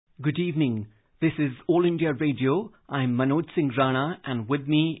Good evening. This is All India Radio. I'm Manoj Singh Rana and with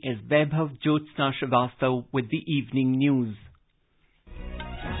me is Vaibhav Jyotsna Srivastav with the evening news.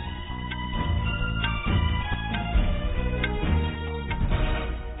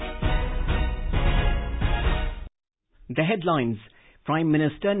 The headlines. Prime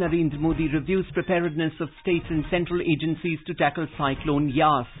Minister Narendra Modi reviews preparedness of states and central agencies to tackle cyclone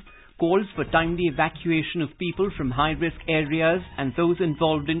Yas. Calls for timely evacuation of people from high-risk areas and those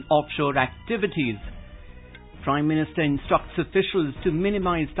involved in offshore activities. Prime Minister instructs officials to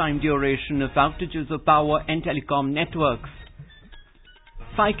minimize time duration of outages of power and telecom networks.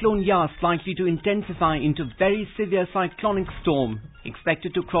 Cyclone Yas likely to intensify into very severe cyclonic storm,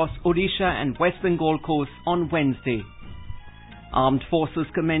 expected to cross Odisha and West Bengal coast on Wednesday. Armed forces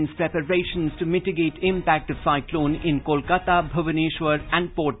commence preparations to mitigate impact of cyclone in Kolkata, Bhubaneswar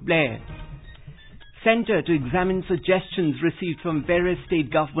and Port Blair. Centre to examine suggestions received from various state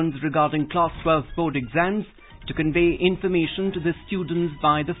governments regarding Class 12 board exams to convey information to the students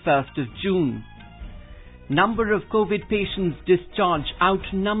by the 1st of June. Number of COVID patients discharged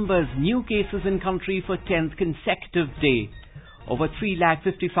outnumbers new cases in country for 10th consecutive day. Over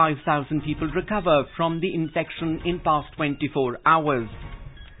 3,55,000 people recover from the infection in past 24 hours.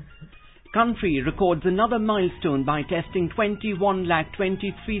 Country records another milestone by testing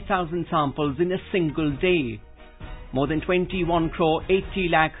 21,23,000 samples in a single day. More than 21 crore 80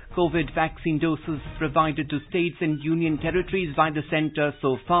 lakh COVID vaccine doses provided to states and union territories by the centre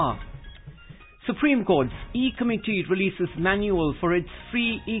so far. Supreme Court's E-Committee releases manual for its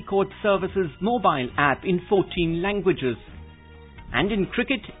free e-court services mobile app in 14 languages. And in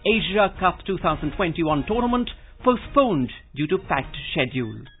cricket, Asia Cup 2021 tournament postponed due to packed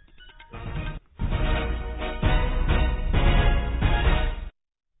schedule.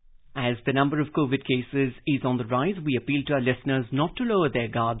 As the number of COVID cases is on the rise, we appeal to our listeners not to lower their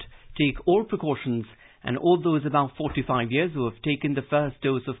guard, take all precautions, and all those above 45 years who have taken the first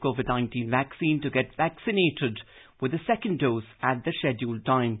dose of COVID-19 vaccine to get vaccinated with the second dose at the scheduled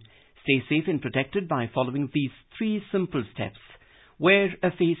time. Stay safe and protected by following these 3 simple steps. Wear a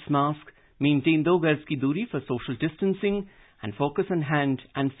face mask, maintain 2 gaz ki duri for social distancing, and focus on hand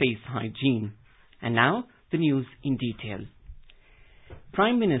and face hygiene. And now, the news in detail.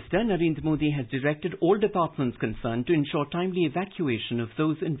 Prime Minister Narendra Modi has directed all departments concerned to ensure timely evacuation of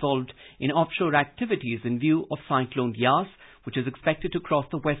those involved in offshore activities in view of Cyclone Yas, which is expected to cross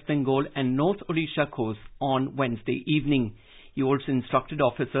the West Bengal and North Odisha coast on Wednesday evening. He also instructed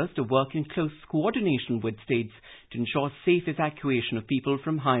officers to work in close coordination with states to ensure safe evacuation of people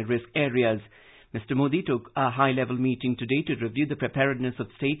from high-risk areas. Mr. Modi took a high-level meeting today to review the preparedness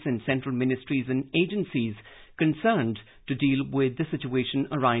of states and central ministries and agencies concerned to deal with the situation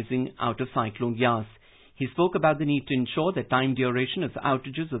arising out of Cyclone Yas. He spoke about the need to ensure that time duration of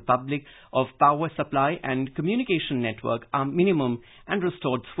outages of power supply and communication network are minimum and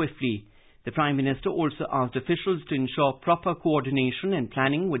restored swiftly. The Prime Minister also asked officials to ensure proper coordination and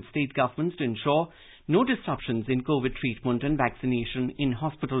planning with state governments to ensure no disruptions in COVID treatment and vaccination in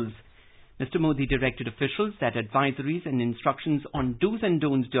hospitals. Mr. Modi directed officials that advisories and instructions on do's and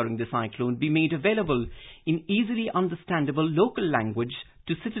don'ts during the cyclone be made available in easily understandable local language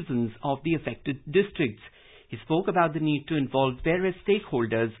to citizens of the affected districts. He spoke about the need to involve various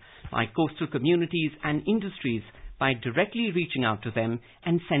stakeholders like coastal communities and industries by directly reaching out to them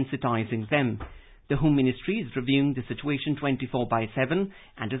and sensitizing them. The Home Ministry is reviewing the situation 24/7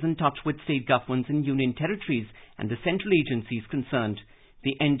 and is in touch with state governments and union territories and the central agencies concerned.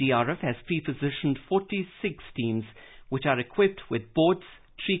 The NDRF has pre-positioned 46 teams which are equipped with boats,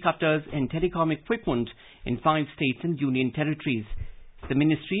 tree cutters and telecom equipment in 5 states and union territories. The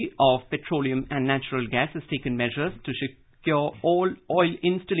Ministry of Petroleum and Natural Gas has taken measures to secure all oil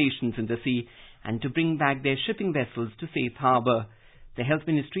installations in the sea and to bring back their shipping vessels to safe harbour. The Health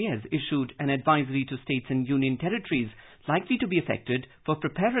Ministry has issued an advisory to states and union territories likely to be affected for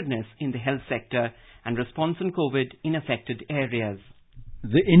preparedness in the health sector and response on COVID in affected areas.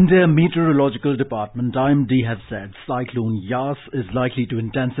 The India Meteorological Department IMD has said Cyclone Yas is likely to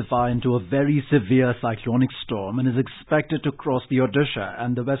intensify into a very severe cyclonic storm and is expected to cross the Odisha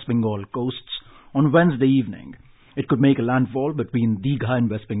and the West Bengal coasts on Wednesday evening. It could make a landfall between Digha in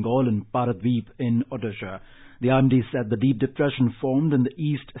West Bengal and Paradweep in Odisha. The IMD said the deep depression formed in the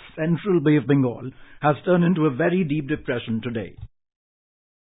east central Bay of Bengal has turned into a very deep depression today.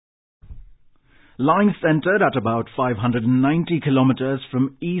 Lying centred at about 590 kilometres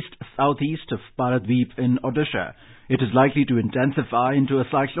from east-southeast of Paradweep in Odisha, it is likely to intensify into a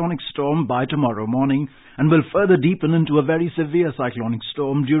cyclonic storm by tomorrow morning and will further deepen into a very severe cyclonic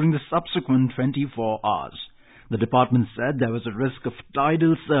storm during the subsequent 24 hours. The department said there was a risk of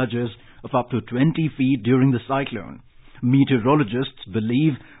tidal surges of up to 20 feet during the cyclone. Meteorologists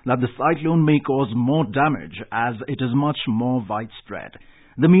believe that the cyclone may cause more damage as it is much more widespread.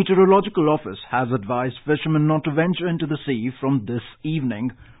 The Meteorological Office has advised fishermen not to venture into the sea from this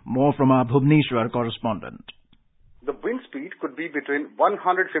evening. More from our Bhubaneswar correspondent. The wind speed could be between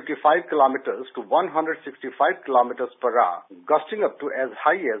 155 kilometers to 165 kilometers per hour, gusting up to as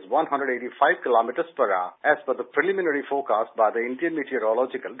high as 185 kilometers per hour, as per the preliminary forecast by the Indian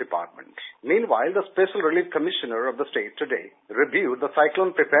Meteorological Department. Meanwhile, the Special Relief Commissioner of the state today reviewed the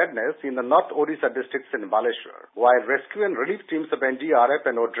cyclone preparedness in the North Odisha districts in Baleshwar, while rescue and relief teams of NDRF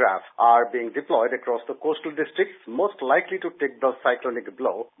and ODRAF are being deployed across the coastal districts most likely to take the cyclonic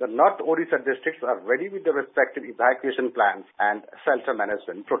blow. The North Odisha districts are ready with their respective evacuation plans and shelter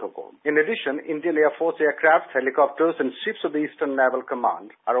management protocol. In addition, Indian Air Force aircraft, helicopters and ships of the Eastern Naval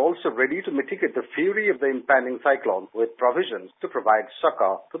Command are also ready to mitigate the fury of the impending cyclone with provisions to provide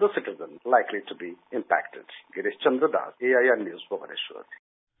succor to the citizens likely to be impacted. Girish Chandra Das, AIR News, Bhubaneswar.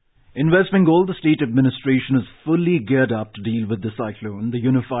 In West Bengal, the state administration is fully geared up to deal with the cyclone. The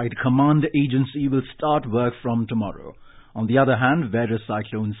Unified Command Agency will start work from tomorrow. On the other hand, various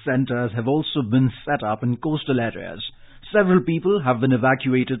cyclone centers have also been set up in coastal areas. Several people have been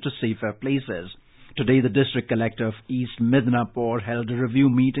evacuated to safer places. Today, the district collector of East Midnapore held a review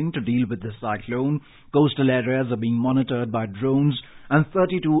meeting to deal with the cyclone. Coastal areas are being monitored by drones and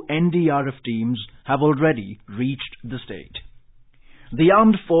 32 NDRF teams have already reached the state. The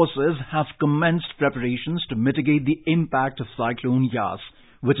armed forces have commenced preparations to mitigate the impact of Cyclone Yas,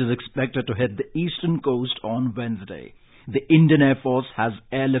 which is expected to hit the eastern coast on Wednesday. The Indian Air Force has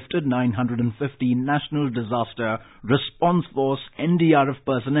airlifted 950 National Disaster Response Force NDRF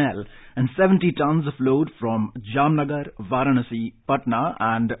personnel and 70 tons of load from Jamnagar, Varanasi, Patna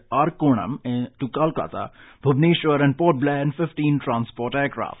and Arkonam to Kolkata, Bhubaneswar and Port Blair in 15 transport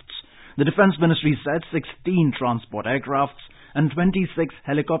aircrafts. The Defence Ministry said 16 transport aircrafts and 26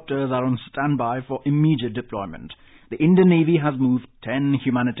 helicopters are on standby for immediate deployment. The Indian Navy has moved 10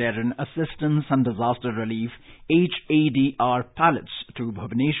 humanitarian assistance and disaster relief HADR pallets to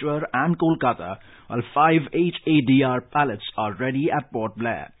Bhubaneswar and Kolkata, while 5 HADR pallets are ready at Port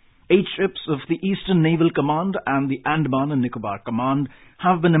Blair. 8 ships of the Eastern Naval Command and the Andaman and Nicobar Command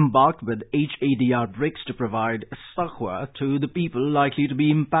have been embarked with HADR rigs to provide succor to the people likely to be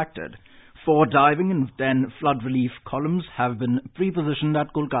impacted. 4 diving and 10 flood relief columns have been pre-positioned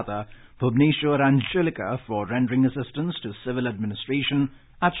at Kolkata, Bhubaneswar and Chilika for rendering assistance to civil administration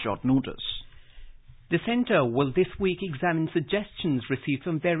at short notice. The centre will this week examine suggestions received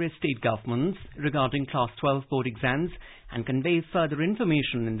from various state governments regarding Class 12 board exams and convey further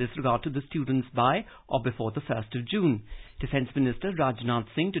information in this regard to the students by or before the 1st of June. Defence Minister Rajnath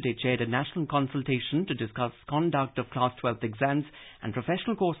Singh today chaired a national consultation to discuss conduct of Class 12 exams and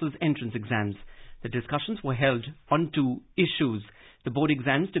professional courses entrance exams. The discussions were held on 2 issues: the board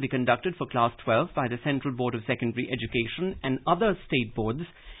exams to be conducted for Class 12 by the Central Board of Secondary Education and other state boards,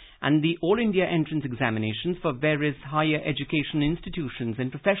 and the All India entrance examinations for various higher education institutions and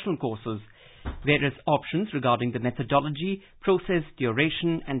professional courses. Various options regarding the methodology, process,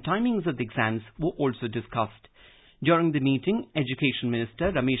 duration and timings of the exams were also discussed. During the meeting, Education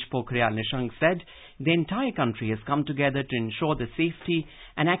Minister Ramesh Pokhriyal Nishank said the entire country has come together to ensure the safety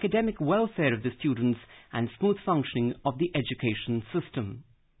and academic welfare of the students and smooth functioning of the education system.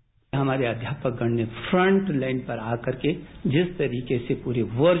 हमारे अध्यापकगण ने front line पर आकर के जिस तरीके से पूरे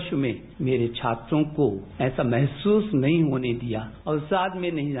वर्ष में मेरे छात्रों को ऐसा महसूस नहीं होने दिया, अवसाद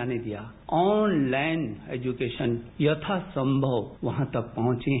में नहीं जाने दिया, ऑनलाइन एजुकेशन यथासंभव वहां तक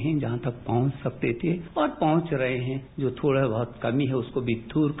पहुंचे हैं जहां तक पहुंच सकते थे और पहुंच रहे हैं। जो थोड़ा बहुत कमी है उसको भी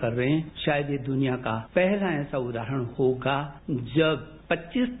दूर कर रहे हैं। शायद ये दुनिया का पहला ऐसा उदाहरण होगा जब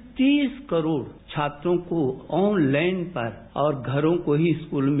 25-30 करोड़ छात्रों को ऑनलाइन पर और घरों को ही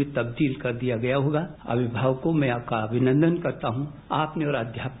स्कूल में तब्दील कर दिया गया होगा। अभिभावकों में आपका अभिनंदन करता हूं। आपने और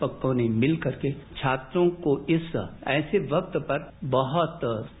अध्यापकों ने मिल करके छात्रों को इस ऐसे वक्त पर बहुत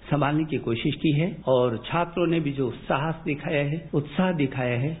संभालने की कोशिश की है और छात्रों ने भी जो साहस दिखाया है, उत्साह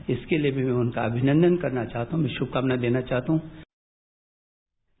दिखाया है, इसके लिए भी मैं उनका अभिनंदन करना चाहता हूं, मैं शुभकामना देना चाहता हूं।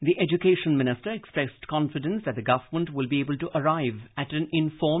 The Education Minister expressed confidence that the government will be able to arrive at an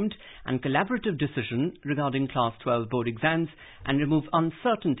informed and collaborative decision regarding Class 12 board exams and remove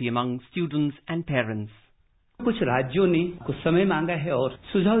uncertainty among students and parents. कुछ राज्यों ने कुछ समय मांगा है और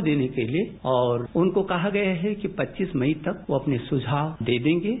सुझाव देने के लिए, और उनको कहा गया है कि 25 मई तक वो अपने सुझाव दे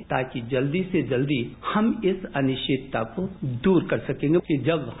देंगे ताकि जल्दी से जल्दी हम इस अनिश्चितता को दूर कर सकेंगे। कि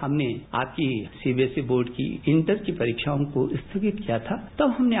जब हमने आपकी सीबीएसई बोर्ड की इंटर की परीक्षाओं को स्थगित किया था, तब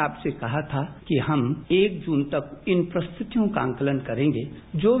हमने आपसे कहा था कि हम 1 जून तक इन परिस्थितियों का आंकलन करेंगे।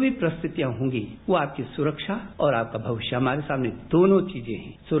 जो भी परिस्थितियां होंगी वो आपकी सुरक्षा और आपका भविष्य, हमारे सामने दोनों चीजें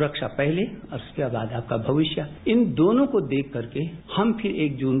हैं, सुरक्षा पहले और उसके बाद आपका भविष्य। इन दोनों को देख करके हम फिर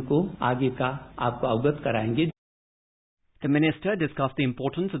 1 जून को आगे का आपको अवगत कराएंगे। The Minister discussed the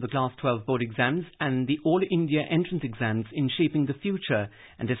importance of the Class 12 board exams and the All India entrance exams in shaping the future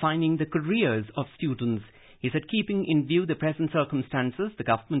and defining the careers of students. He said keeping in view the present circumstances, the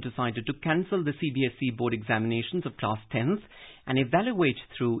government decided to cancel the CBSE board examinations of Class 10th and evaluate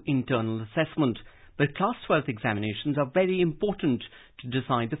through internal assessment. But Class 12th examinations are very important to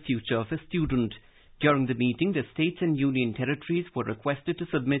decide the future of a student. During the meeting, the states and union territories were requested to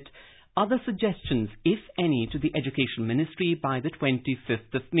submit other suggestions, if any, to the Education Ministry by the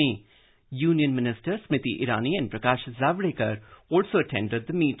 25th of May. Union Minister Smriti Irani and Prakash Zavadekar also attended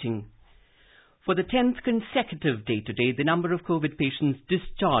the meeting. For the 10th consecutive day today, the number of COVID patients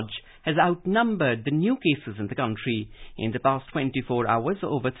discharged has outnumbered the new cases in the country. In the past 24 hours,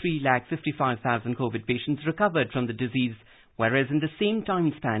 over 3,55,000 COVID patients recovered from the disease, whereas in the same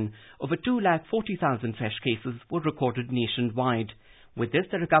time span, over 2,40,000 fresh cases were recorded nationwide. With this,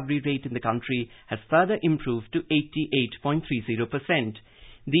 the recovery rate in the country has further improved to 88.30%.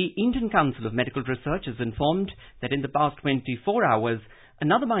 The Indian Council of Medical Research has informed that in the past 24 hours,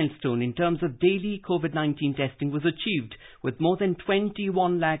 another milestone in terms of daily COVID-19 testing was achieved, with more than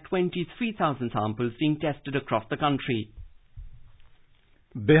 21,23,000 samples being tested across the country.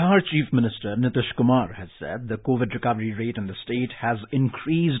 Bihar Chief Minister Nitish Kumar has said the COVID recovery rate in the state has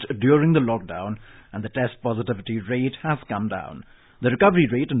increased during the lockdown and the test positivity rate has come down. The recovery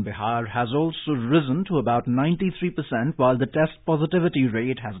rate in Bihar has also risen to about 93%, while the test positivity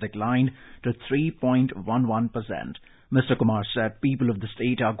rate has declined to 3.11%. Mr. Kumar said people of the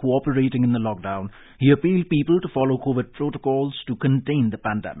state are cooperating in the lockdown. He appealed people to follow COVID protocols to contain the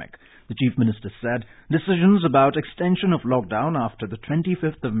pandemic. The Chief Minister said decisions about extension of lockdown after the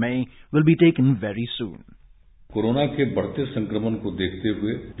 25th of May will be taken very soon. Corona के बढ़ते संक्रमण को देखते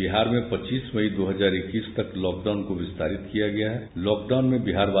हुए बिहार में 25 मई 2021 तक lockdown को विस्तारित किया गया है। लॉकडाउन में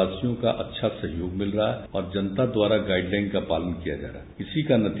बिहार वासियों का अच्छा सहयोग मिल रहा है और जनता द्वारा गाइडलाइन का पालन किया जा रहा है। इसी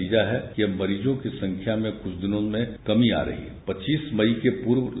का नतीजा है कि अब मरीजों की संख्या में कुछ दिनों में कमी आ रही है। 25 मई के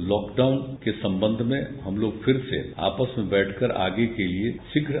पूर्व लॉकडाउन के संबंध में हम लोग फिर से आपस में बैठकर आगे के लिए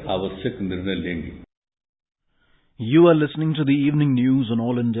शीघ्र आवश्यक निर्णय लेंगे। You are listening to the evening news on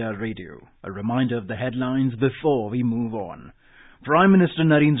All India Radio. A reminder of the headlines before we move on. Prime Minister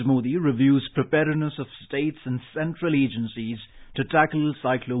Narendra Modi reviews preparedness of states and central agencies to tackle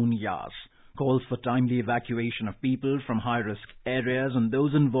Cyclone Yas. Calls for timely evacuation of people from high-risk areas and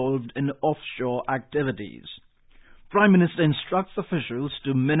those involved in offshore activities. Prime Minister instructs officials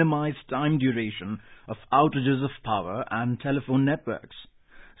to minimize time duration of outages of power and telephone networks.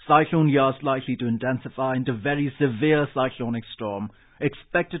 Cyclone Yas likely to intensify into very severe cyclonic storm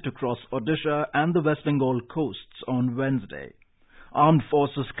expected to cross Odisha and the West Bengal coasts on Wednesday. Armed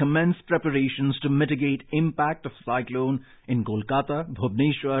forces commence preparations to mitigate impact of cyclone in Kolkata,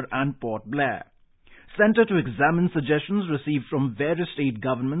 Bhubaneswar and Port Blair. Centre to examine suggestions received from various state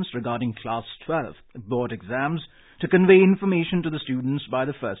governments regarding Class 12 board exams to convey information to the students by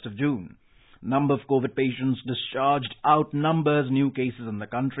the 1st of June. Number of COVID patients discharged outnumbers new cases in the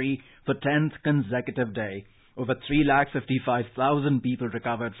country for 10th consecutive day. Over 3,55,000 people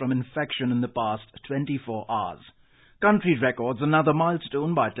recovered from infection in the past 24 hours. Country records another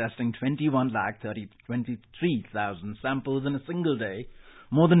milestone by testing 21,23,000 samples in a single day.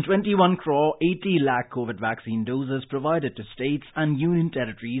 More than 21 crore 80 lakh COVID vaccine doses provided to states and union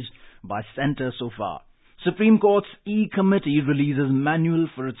territories by centre so far. Supreme Court's E-Committee releases manual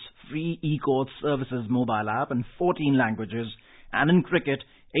for its free e-court services mobile app in 14 languages. And in cricket,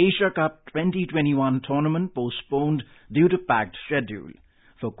 Asia Cup 2021 tournament postponed due to packed schedule.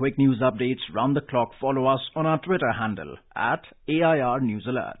 For quick news updates round the clock, follow us on our Twitter handle @AIR News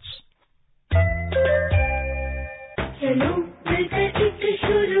Alerts. चलो मिलकर एक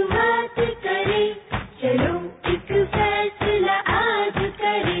शुरुआत करें, चलो एक फैसला आज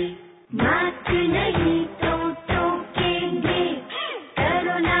करें, मास्क नहीं तो टोकेंगे,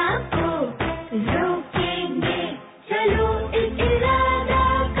 कोरोना को रोकेंगे, चलो एक इरादा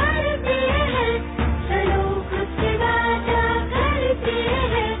करते हैं, चलो खुद से वादा करते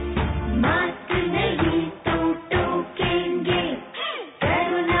हैं, मास्क नहीं तो टोकेंगे,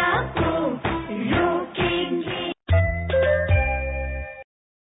 कोरोना को रोकेंगे।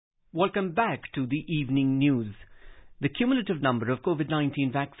 Welcome back to the evening news. The cumulative number of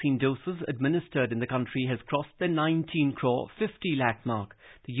COVID-19 vaccine doses administered in the country has crossed the 19 crore 50 lakh mark.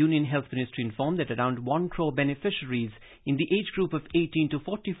 The Union Health Ministry informed that around 1 crore beneficiaries in the age group of 18 to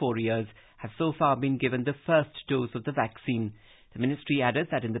 44 years have so far been given the first dose of the vaccine. The ministry added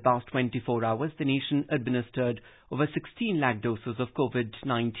that in the past 24 hours, the nation administered over 16 lakh doses of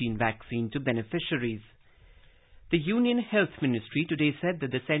COVID-19 vaccine to beneficiaries. The Union Health Ministry today said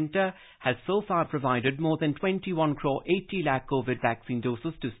that the centre has so far provided more than 21 crore 80 lakh COVID vaccine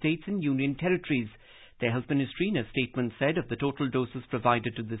doses to states and union territories. The Health Ministry in a statement said of the total doses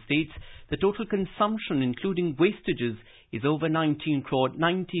provided to the states, the total consumption including wastages is over 19 crore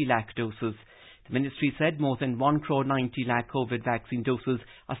 90 lakh doses. The ministry said more than 1 crore 90 lakh COVID vaccine doses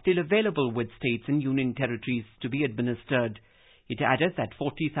are still available with states and union territories to be administered. It added that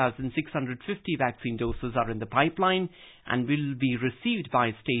 40,650 vaccine doses are in the pipeline and will be received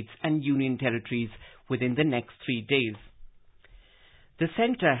by states and union territories within the next 3 days. The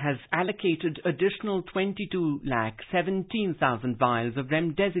centre has allocated additional 22,17,000 vials of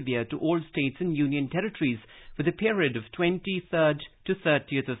remdesivir to all states and union territories for the period of 23rd to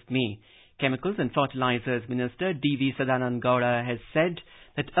 30th of May. Chemicals and Fertilizers Minister D.V. Sadanand Gowda has said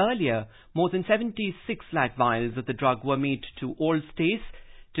that earlier more than 76 lakh vials of the drug were made to all states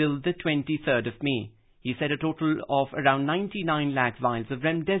till the 23rd of May. He said a total of around 99 lakh vials of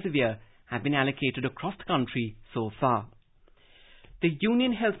remdesivir have been allocated across the country so far. The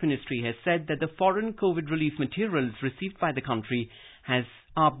Union Health Ministry has said that the foreign COVID relief materials received by the country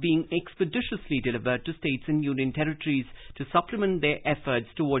are being expeditiously delivered to states and union territories to supplement their efforts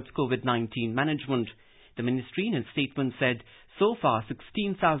towards COVID-19 management. The ministry in a statement said so far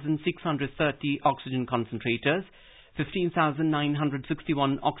 16,630 oxygen concentrators,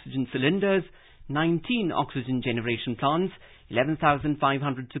 15,961 oxygen cylinders, 19 oxygen generation plants,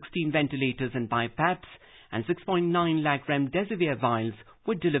 11,516 ventilators and pipettes, and 6.9 lakh remdesivir vials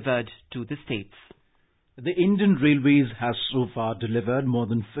were delivered to the states. The Indian Railways has so far delivered more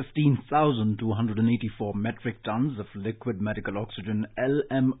than 15,284 metric tons of liquid medical oxygen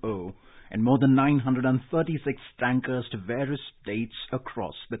LMO and more than 936 tankers to various states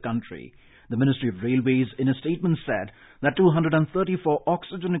across the country. The Ministry of Railways in a statement said that 234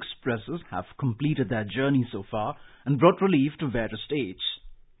 oxygen expresses have completed their journey so far and brought relief to various states.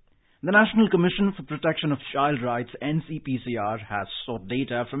 The National Commission for Protection of Child Rights, NCPCR, has sought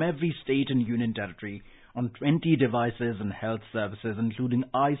data from every state and union territory on 20 devices and health services, including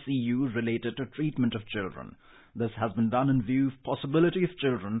ICU related to treatment of children. This has been done in view of possibility of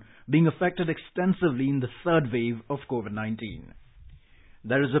children being affected extensively in the third wave of COVID-19.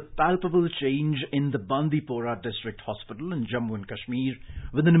 There is a palpable change in the Bandipora District Hospital in Jammu and Kashmir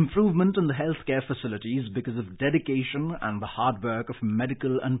with an improvement in the healthcare facilities because of dedication and the hard work of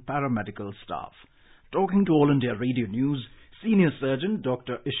medical and paramedical staff. Talking to All India Radio News, Senior Surgeon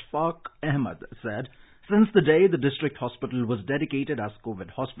Dr. Ishfaq Ahmed said, since the day the district hospital was dedicated as COVID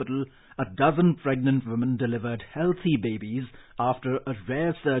hospital, a dozen pregnant women delivered healthy babies after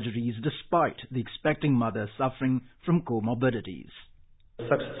rare surgeries despite the expecting mother suffering from comorbidities.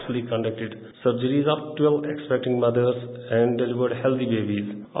 Successfully conducted surgeries of 12 expecting mothers and delivered healthy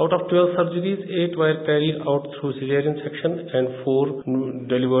babies. Out of 12 surgeries, 8 were carried out through cesarean section and 4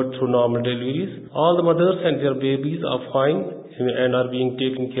 delivered through normal deliveries. All the mothers and their babies are fine and are being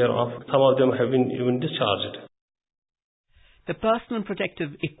taken care of. Some of them have been even discharged. The personal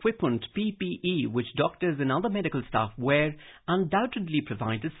protective equipment PPE which doctors and other medical staff wear undoubtedly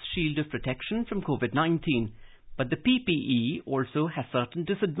provides a shield of protection from COVID-19. But the PPE also has certain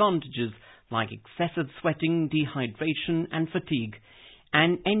disadvantages like excessive sweating, dehydration and fatigue.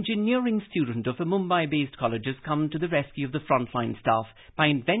 An engineering student of a Mumbai-based college has come to the rescue of the frontline staff by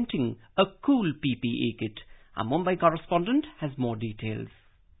inventing a cool PPE kit. Our Mumbai correspondent has more details.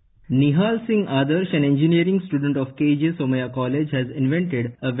 Nihal Singh Adarsh, an engineering student of KJ Somaya College, has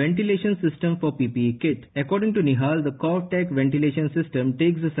invented a ventilation system for PPE kit. According to Nihal, the Cortec ventilation system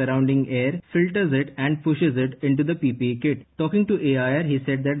takes the surrounding air, filters it and pushes it into the PPE kit. Talking to AIR, he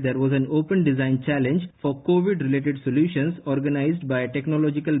said that there was an open design challenge for COVID-related solutions organized by a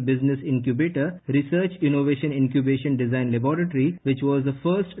technological business incubator, Research Innovation Incubation Design Laboratory, which was the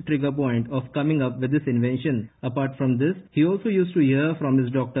first trigger point of coming up with this invention. Apart from this, he also used to hear from his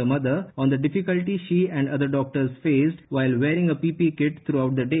doctor mother on the difficulty she and other doctors faced while wearing a PPE kit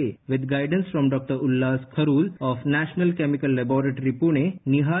throughout the day. With guidance from Dr. Ullas Kharul of National Chemical Laboratory Pune,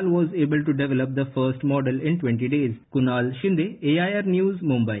 Nihal was able to develop the first model in 20 days. Kunal Shinde, AIR News,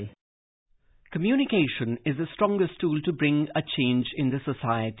 Mumbai. Communication is the strongest tool to bring a change in the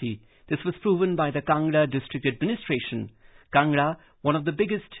society. This was proven by the Kangra District Administration. Kangra, one of the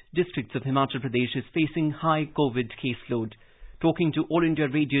biggest districts of Himachal Pradesh, is facing high COVID caseload. Talking to All India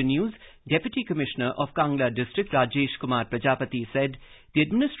Radio News, Deputy Commissioner of Kangra District Rajesh Kumar Prajapati said the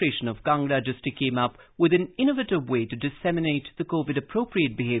administration of Kangra District came up with an innovative way to disseminate the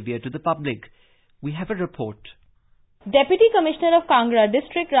COVID-appropriate behaviour to the public. We have a report. Deputy Commissioner of Kangra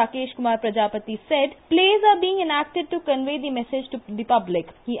District Rakesh Kumar Prajapati said plays are being enacted to convey the message to the public.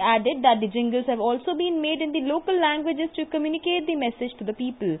 He added that the jingles have also been made in the local languages to communicate the message to the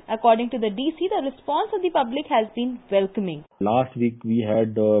people. According to the DC, the response of the public has been welcoming. Last week we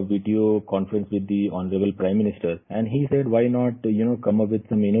had a video conference with the Honorable Prime Minister, and he said why not come up with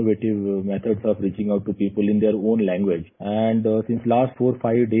some innovative methods of reaching out to people in their own language. And since last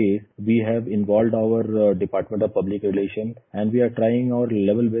 4-5 days we have involved our Department of Public Relations, and we are trying our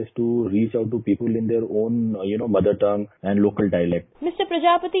level best to reach out to people in their own mother tongue and local dialect. Mr.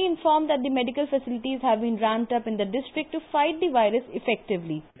 Prajapati informed that the medical facilities have been ramped up in the district to fight the virus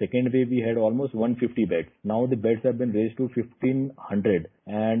effectively. Second wave we had almost 150 beds. Now the beds have been raised to 1,500,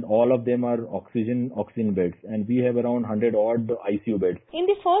 and all of them are oxygen beds, and we have around 100 odd ICU beds. In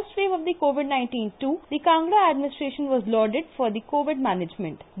the first wave of the COVID-19 too, the Kangra administration was lauded for the COVID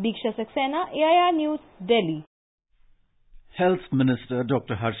management. Diksha Saxena, AIR News, Delhi. Health Minister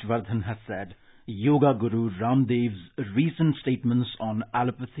Dr. Harshvardhan has said Yoga Guru Ramdev's recent statements on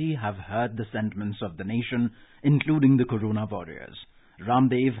allopathy have hurt the sentiments of the nation, including the corona warriors.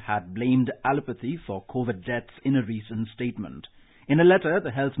 Ramdev had blamed allopathy for COVID deaths in a recent statement. In a letter,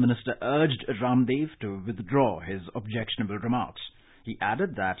 the Health Minister urged Ramdev to withdraw his objectionable remarks. He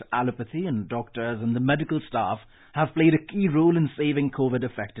added that allopathy and doctors and the medical staff have played a key role in saving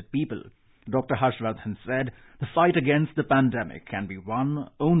COVID-affected people. Dr. Harshvardhan said the fight against the pandemic can be won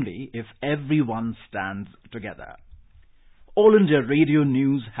only if everyone stands together. All India Radio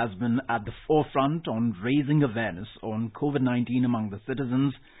News has been at the forefront on raising awareness on COVID-19 among the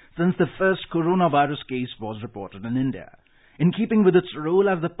citizens since the first coronavirus case was reported in India. In keeping with its role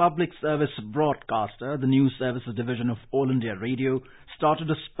as the public service broadcaster, the News Services Division of All India Radio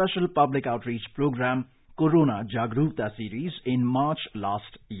started a special public outreach program, Corona Jagrukta series, in March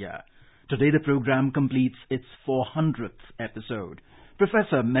last year. Today the program completes its 400th episode.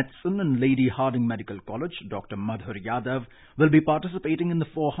 Professor Medicine and Lady Hardinge Medical College, Dr. Madhur Yadav, will be participating in the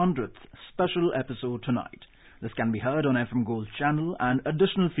 400th special episode tonight. This can be heard on FM Gold channel and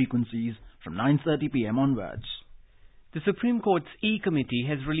additional frequencies from 9:30 p.m. onwards. The Supreme Court's E-Committee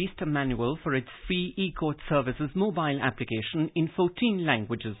has released a manual for its free E-Court Services mobile application in 14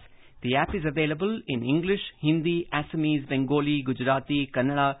 languages. The app is available in English, Hindi, Assamese, Bengali, Gujarati,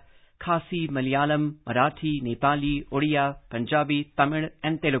 Kannada, Khasi, Malayalam, Marathi, Nepali, Odia, Punjabi, Tamil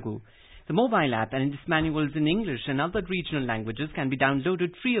and Telugu. The mobile app and its manuals in English and other regional languages can be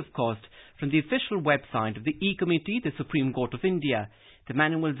downloaded free of cost from the official website of the E-Committee, the Supreme Court of India. The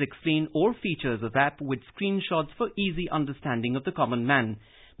manuals explain all features of the app with screenshots for easy understanding of the common man.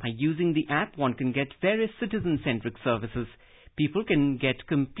 By using the app, one can get various citizen-centric services. People can get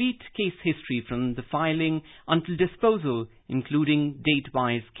complete case history from the filing until disposal, including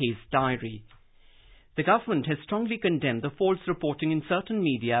date-wise case diary. The government has strongly condemned the false reporting in certain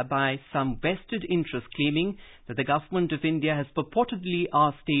media by some vested interests claiming that the government of India has purportedly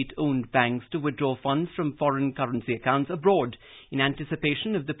asked state-owned banks to withdraw funds from foreign currency accounts abroad in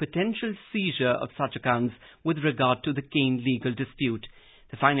anticipation of the potential seizure of such accounts with regard to the Kane legal dispute.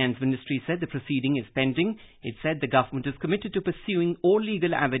 The Finance Ministry said the proceeding is pending. It said the government is committed to pursuing all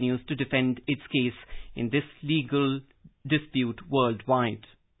legal avenues to defend its case in this legal dispute worldwide.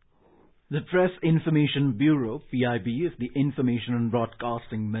 The Press Information Bureau, PIB, of the Information and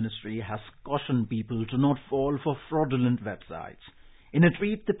Broadcasting Ministry has cautioned people to not fall for fraudulent websites. In a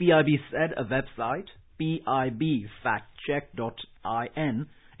tweet, the PIB said a website, pibfactcheck.in,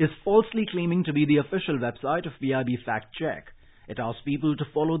 is falsely claiming to be the official website of PIB Fact Check. It asks people to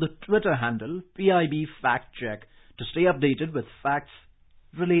follow the Twitter handle PIB Fact Check to stay updated with facts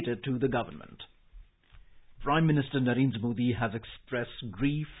related to the government. Prime Minister Narendra Modi has expressed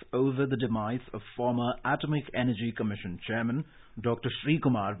grief over the demise of former Atomic Energy Commission Chairman Dr.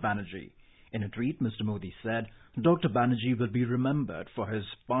 Srikumar Banerjee. In a tweet, Mr. Modi said, Dr. Banerjee will be remembered for his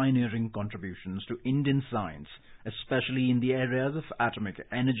pioneering contributions to Indian science, especially in the areas of atomic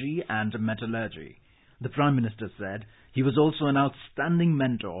energy and metallurgy. The Prime Minister said he was also an outstanding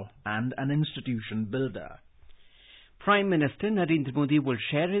mentor and an institution builder. Prime Minister Narendra Modi will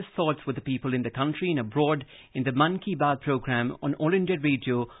share his thoughts with the people in the country and abroad in the Mann Ki Baat program on All India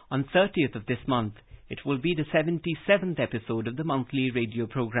Radio on 30th of this month. It will be the 77th episode of the monthly radio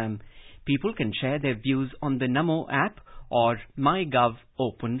program. People can share their views on the Namo app or MyGov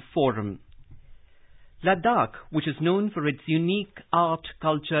Open Forum. Ladakh, which is known for its unique art,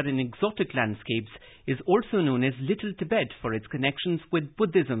 culture and exotic landscapes, is also known as Little Tibet for its connections with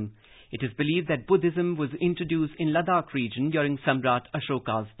Buddhism. It is believed that Buddhism was introduced in Ladakh region during Samrat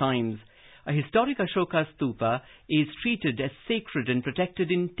Ashoka's times. A historic Ashoka stupa is treated as sacred and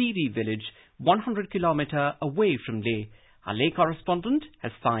protected in Tiri village, 100 km away from Leh. Our Leh correspondent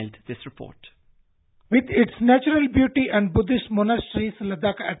has filed this report. With its natural beauty and Buddhist monasteries,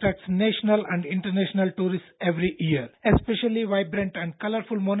 Ladakh attracts national and international tourists every year. Especially vibrant and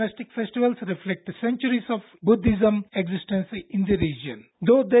colorful monastic festivals reflect the centuries of Buddhism existence in the region.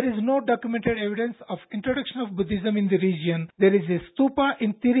 Though there is no documented evidence of introduction of Buddhism in the region, there is a stupa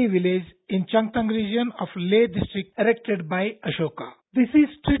in Tiri village in Changtang region of Leh district erected by Ashoka. This is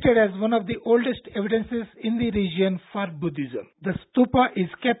treated as one of the oldest evidences in the region for Buddhism. The stupa is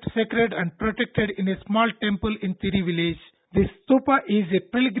kept sacred and protected in a small temple in Tiri village. This stupa is a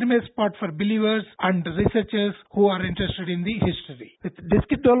pilgrimage spot for believers and researchers who are interested in the history. With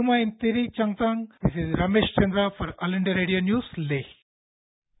Diskit Dolma in Tiri, Changtang, this is Ramesh Chandra for All India Radio News, Leh.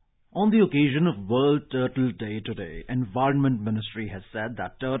 On the occasion of World Turtle Day today, Environment Ministry has said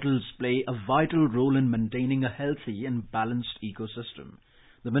that turtles play a vital role in maintaining a healthy and balanced ecosystem.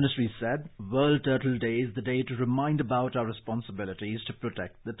 The ministry said World Turtle Day is the day to remind about our responsibilities to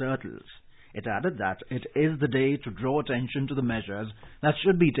protect the turtles. It added that it is the day to draw attention to the measures that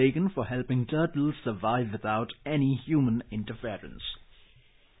should be taken for helping turtles survive without any human interference.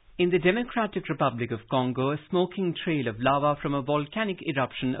 In the Democratic Republic of Congo, a smoking trail of lava from a volcanic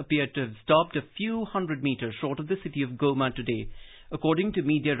eruption appeared to have stopped a few hundred meters short of the city of Goma today. According to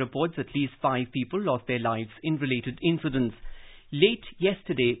media reports, at least 5 people lost their lives in related incidents. Late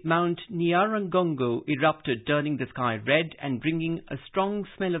yesterday, Mount Nyiragongo erupted, turning the sky red and bringing a strong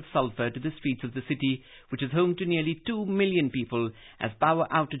smell of sulfur to the streets of the city, which is home to nearly 2 million people, as power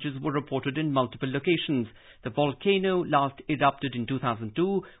outages were reported in multiple locations. The volcano last erupted in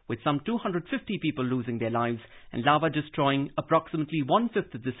 2002, with some 250 people losing their lives and lava destroying approximately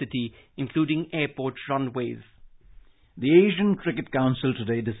 1/5 of the city, including airport runways. The Asian Cricket Council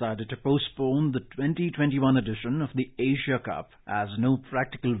today decided to postpone the 2021 edition of the Asia Cup as no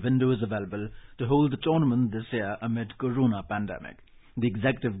practical window is available to hold the tournament this year amid corona pandemic. The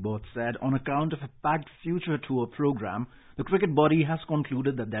executive board said on account of a packed future tour program, the cricket body has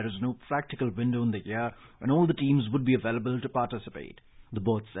concluded that there is no practical window in the year when all the teams would be available to participate. The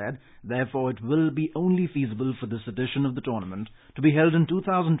board said, therefore, it will be only feasible for this edition of the tournament to be held in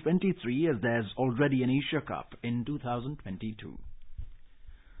 2023 as there's already an Asia Cup in 2022.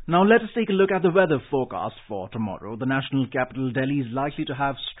 Now let us take a look at the weather forecast for tomorrow. The national capital, Delhi, is likely to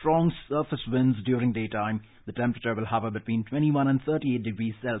have strong surface winds during daytime. The temperature will hover between 21 and 38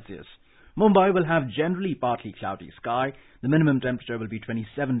 degrees Celsius. Mumbai will have generally partly cloudy sky. The minimum temperature will be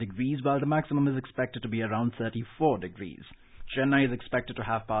 27 degrees, while the maximum is expected to be around 34 degrees. Chennai is expected to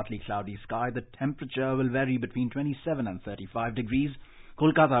have partly cloudy sky. The temperature will vary between 27 and 35 degrees.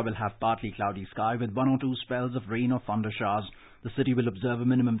 Kolkata will have partly cloudy sky with 1 or 2 spells of rain or thunder showers. The city will observe a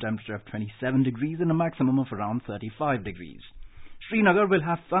minimum temperature of 27 degrees and a maximum of around 35 degrees. Srinagar will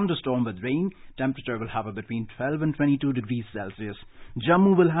have thunderstorm with rain. Temperature will hover between 12 and 22 degrees Celsius.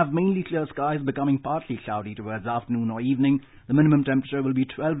 Jammu will have mainly clear skies becoming partly cloudy towards afternoon or evening. The minimum temperature will be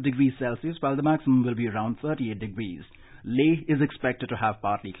 12 degrees Celsius while the maximum will be around 38 degrees. Leh is expected to have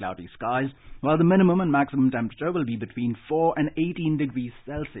partly cloudy skies, while the minimum and maximum temperature will be between 4 and 18 degrees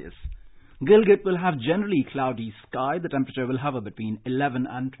Celsius. Gilgit will have generally cloudy sky. The temperature will hover between 11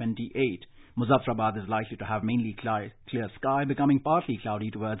 and 28. Muzaffarabad is likely to have mainly clear sky, becoming partly cloudy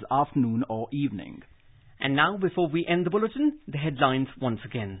towards afternoon or evening. And now, before we end the bulletin, the headlines once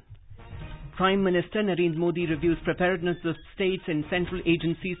again. Prime Minister Narendra Modi reviews preparedness of states and central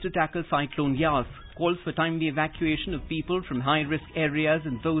agencies to tackle Cyclone Yas, calls for timely evacuation of people from high-risk areas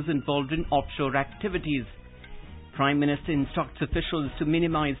and those involved in offshore activities. Prime Minister instructs officials to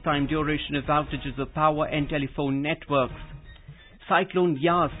minimize time duration of outages of power and telephone networks. Cyclone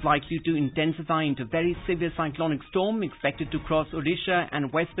Yas likely to intensify into very severe cyclonic storm expected to cross Odisha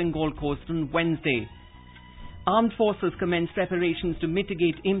and West Bengal coast on Wednesday. Armed forces commence preparations to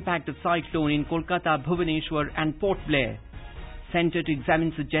mitigate impact of cyclone in Kolkata, Bhubaneswar and Port Blair. Centre to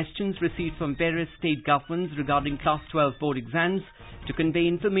examine suggestions received from various state governments regarding Class 12 board exams to convey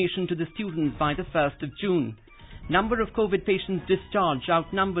information to the students by the 1st of June. Number of COVID patients discharged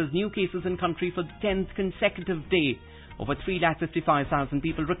outnumbers new cases in country for the 10th consecutive day. Over 355,000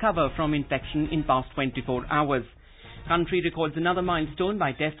 people recover from infection in past 24 hours. Country records another milestone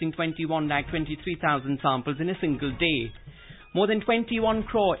by testing 21,23,000 samples in a single day. More than 21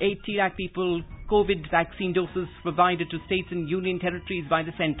 crore 80 lakh people COVID vaccine doses provided to states and union territories by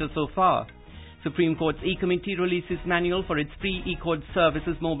the centre so far. Supreme Court's E-Committee releases manual for its free eCourt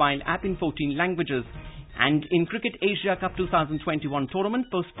Services mobile app in 14 languages. And in Cricket, Asia Cup 2021 tournament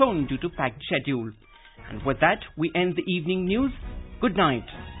postponed due to packed schedule. And with that, we end the evening news. Good night.